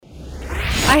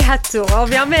I had to,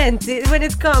 ovvjament, when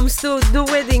it comes to the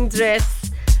wedding dress,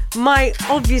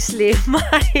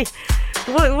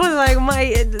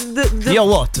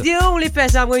 the only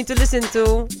person I'm going to listen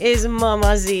to is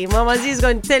Mama Z. Mama Z is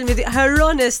going to tell me her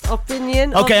honest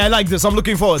opinion. Okay, I like this. I'm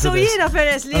looking forward to this. So jiena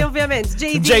peress li ovvjament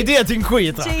JD qed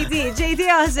inkwieta. JD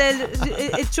għażel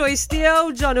il-choice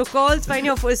tiegħu John ukoll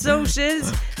tfajnihom fuq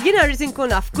is-socials. Jiena rrid inkun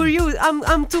naf.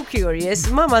 I'm too curious.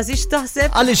 Mama Z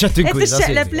x'taħseb? Għaliex qed tinkwieta?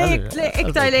 Tixxeqleb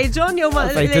iktar lej John jew ma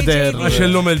lej JD? Għax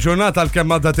illum il-ġurnata għal-kemm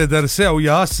għadha tidher sew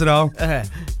jasra.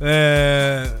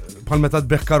 Bħal meta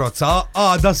tbeħ karozza,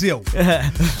 għada sew.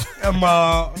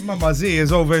 Mama Z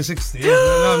is over 60.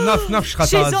 Nafx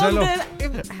ħatażel.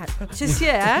 She's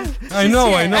here. I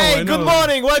know. Hey, good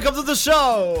morning. Welcome to the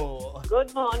show.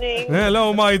 Good morning.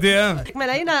 Hello, my dear.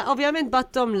 Mela jina ovvjament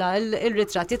battomla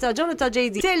il-ritratti ta' John u ta'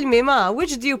 JD. Tell me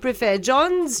which do you prefer?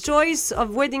 John's choice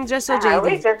of wedding dress or JD?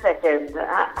 Wait a second.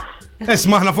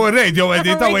 Ismaħna fuq il-radio,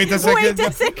 Edita, wait a second.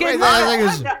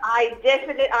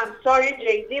 I'm sorry,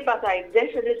 JD, but I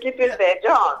definitely prefer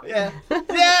John. Yeah.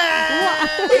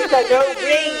 It's a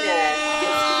no-brainer.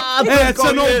 It's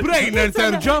a no-brainer,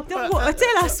 terġa.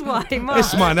 Tell us why, ma.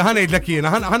 Ismaħna, ħanajdlek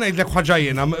jiena, ħanajdlek ħaġa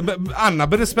jiena, Anna,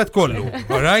 bir-rispett kollu,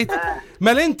 all right?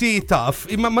 Mela inti taf,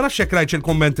 ma nafx jekk rajt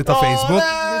il-kommenti ta' Facebook.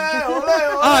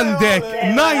 Għandek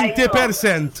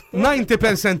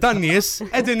 90% tan-nies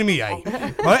qegħdin miegħi.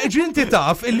 Inti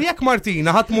taf illi jekk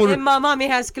Martina ħatmur. Imma mami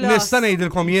has class. Nista'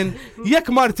 ngħidilkom jien, jekk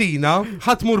Martina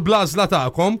ħatmur bl-għażla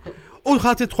tagħkom u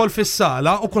ħadd tidħol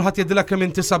fis-sala u kulħadd jgħidilha kemm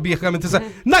inti sabiħ, kemm inti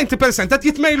 90% qed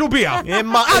jitmejlu biha.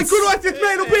 Imma jkunu qed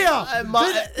jitmejlu biha.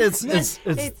 It's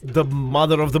the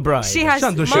mother of the bride.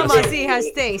 Mama Z has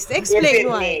taste. Explain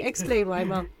why,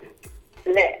 ma.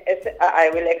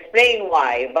 I will explain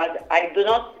why, but I do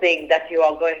not think that you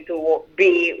are going to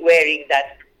be wearing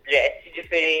that dress.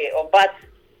 But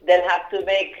they'll have to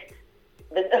make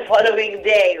the following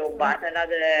day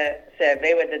another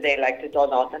survey whether they liked it or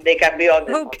not, and they can be on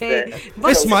the Okay.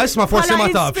 Isma, forse ma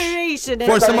tafx.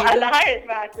 Forse ma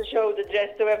has to show the dress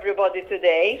to everybody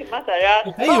today. Ma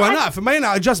tarax. Ejwa naf, ma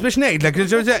jiena just biex ngħidlek,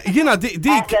 jiena dik.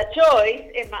 As a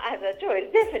choice,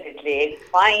 definitely. It's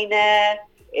finer,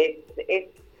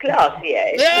 it's classy.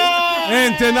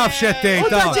 Inti naf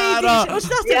xettejta.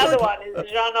 The other one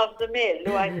is run off the mill,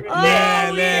 who I prefer.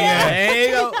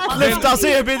 Lifta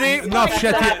sibidi.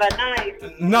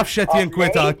 Naf xet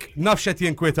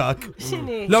jinkwetak.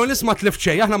 Law nisma tlif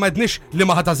xej, aħna ma jidnix li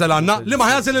ma ħatażel għandna, li ma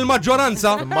ħażel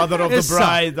il-maġġoranza. Mother of the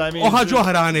bride, I mean. U ħaġa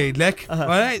oħra ngħidlek.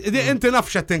 Inti naf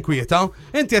xet tinkwieta,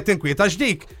 inti qed tinkwieta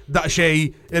x'dik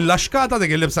daqsxejn il-laxkata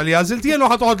dik il-libsa li għażilt jien u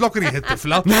ħatoħodlok riħ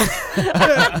it-tifla.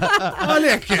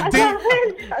 Għalhekk inti.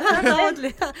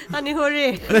 Għani hurri.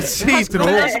 Sitru.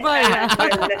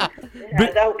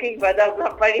 Daw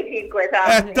affarijiet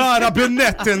jinkwetanti. Tara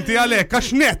bin-nett inti għalhekk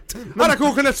għax nett. Ara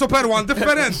kun kienet Super One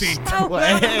differenti.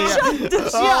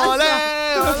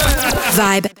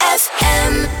 Vibe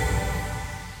FM.